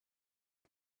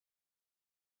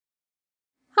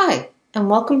Hi, and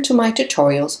welcome to my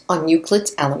tutorials on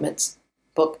Euclid's Elements,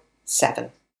 Book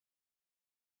 7.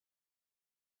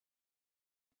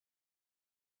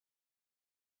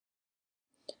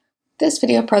 This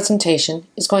video presentation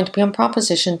is going to be on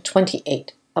Proposition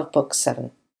 28 of Book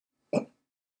 7.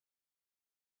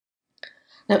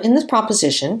 Now, in this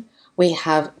proposition, we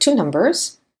have two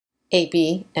numbers,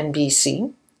 AB and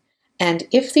BC, and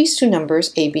if these two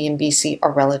numbers, AB and BC,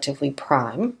 are relatively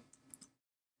prime,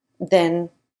 then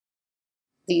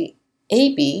the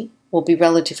AB will be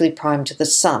relatively prime to the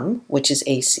sum, which is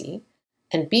AC,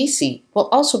 and BC will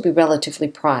also be relatively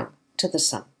prime to the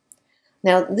sum.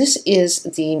 Now, this is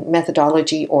the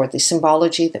methodology or the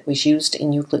symbology that was used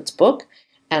in Euclid's book,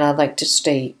 and I'd like to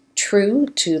stay true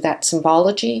to that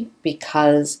symbology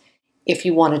because if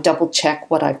you want to double check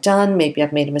what I've done, maybe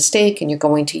I've made a mistake and you're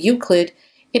going to Euclid,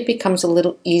 it becomes a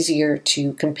little easier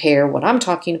to compare what I'm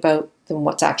talking about than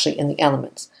what's actually in the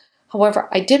elements. However,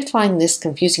 I did find this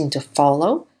confusing to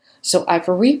follow, so I've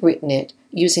rewritten it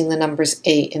using the numbers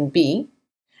A and B,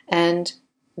 and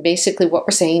basically what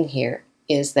we're saying here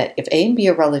is that if A and B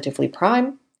are relatively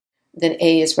prime, then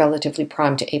A is relatively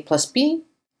prime to A plus B,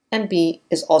 and B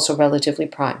is also relatively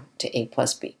prime to A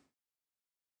plus B.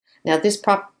 Now this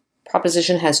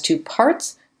proposition has two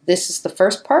parts. This is the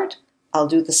first part. I'll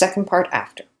do the second part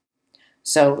after.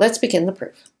 So let's begin the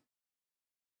proof.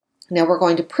 Now we're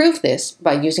going to prove this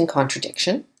by using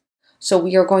contradiction. So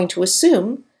we are going to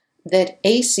assume that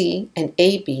AC and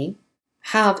AB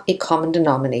have a common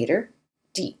denominator,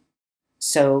 D.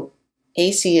 So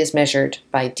AC is measured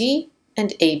by D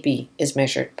and AB is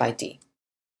measured by D.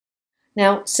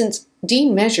 Now, since D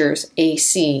measures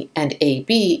AC and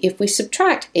AB, if we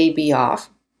subtract AB off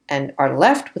and are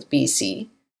left with BC,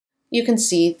 you can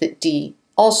see that D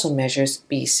also measures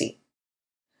BC.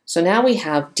 So now we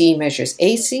have D measures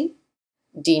AC,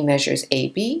 D measures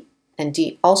AB, and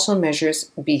D also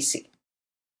measures BC.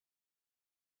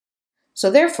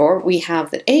 So therefore, we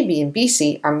have that AB and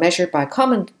BC are measured by a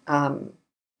common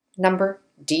number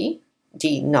D,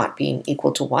 D not being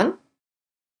equal to 1.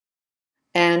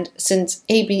 And since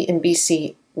AB and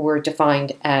BC were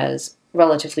defined as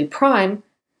relatively prime,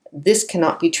 this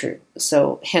cannot be true.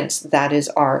 So hence, that is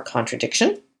our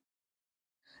contradiction.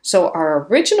 So our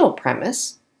original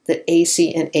premise that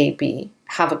AC and AB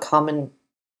have a common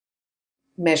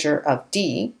measure of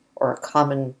D, or a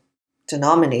common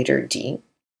denominator D,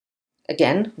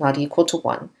 again, not equal to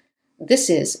 1, this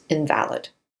is invalid.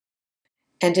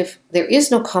 And if there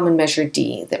is no common measure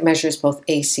D that measures both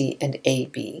AC and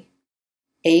AB,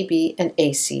 AB and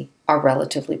AC are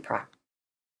relatively prime.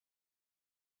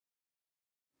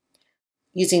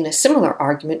 Using a similar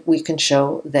argument, we can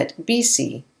show that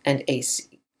BC and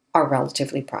AC are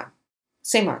relatively prime.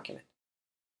 Same argument.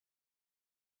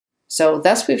 So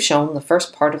thus we've shown the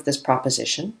first part of this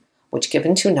proposition, which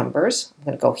given two numbers, I'm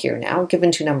going to go here now,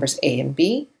 given two numbers A and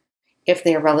B, if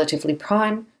they are relatively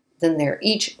prime, then they're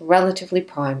each relatively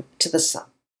prime to the sum.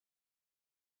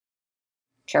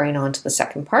 Carrying on to the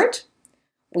second part,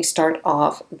 we start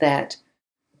off that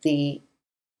the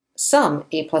sum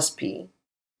A plus B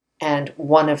and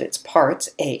one of its parts,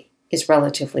 A, is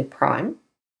relatively prime,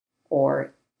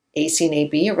 or AC and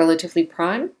AB are relatively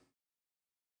prime,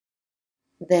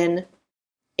 then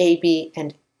AB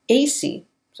and AC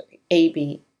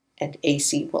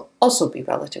will also be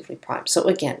relatively prime. So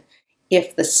again,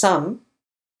 if the sum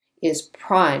is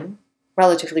prime,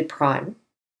 relatively prime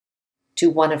to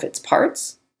one of its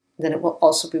parts, then it will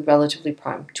also be relatively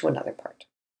prime to another part.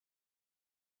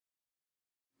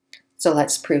 So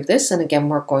let's prove this, and again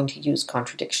we're going to use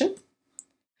contradiction.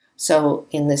 So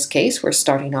in this case, we're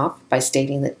starting off by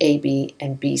stating that AB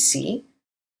and BC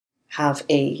have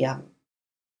a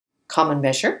common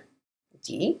measure,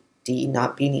 D, D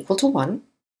not being equal to 1.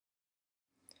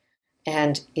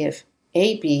 And if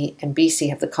AB and BC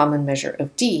have the common measure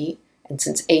of D, and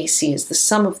since AC is the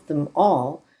sum of them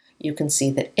all, you can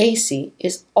see that AC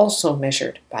is also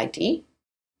measured by D.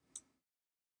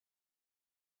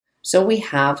 So we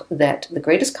have that the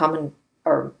greatest common,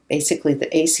 or basically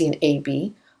that AC and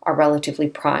AB are relatively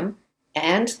prime,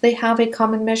 and they have a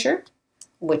common measure,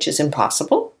 which is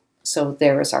impossible. So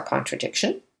there is our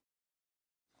contradiction.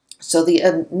 So the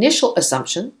initial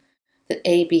assumption that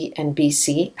AB and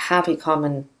BC have a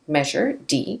common measure,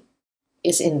 D,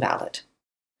 is invalid.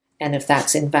 And if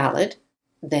that's invalid,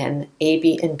 then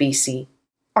AB and BC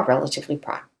are relatively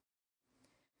prime.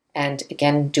 And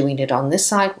again, doing it on this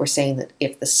side, we're saying that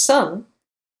if the sum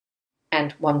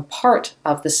and one part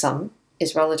of the sum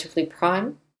is relatively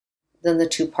prime, then the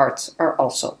two parts are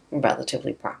also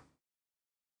relatively prime.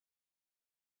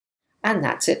 And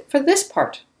that's it for this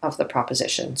part of the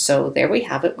proposition. So there we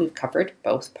have it. We've covered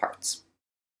both parts.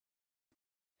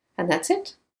 And that's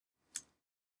it.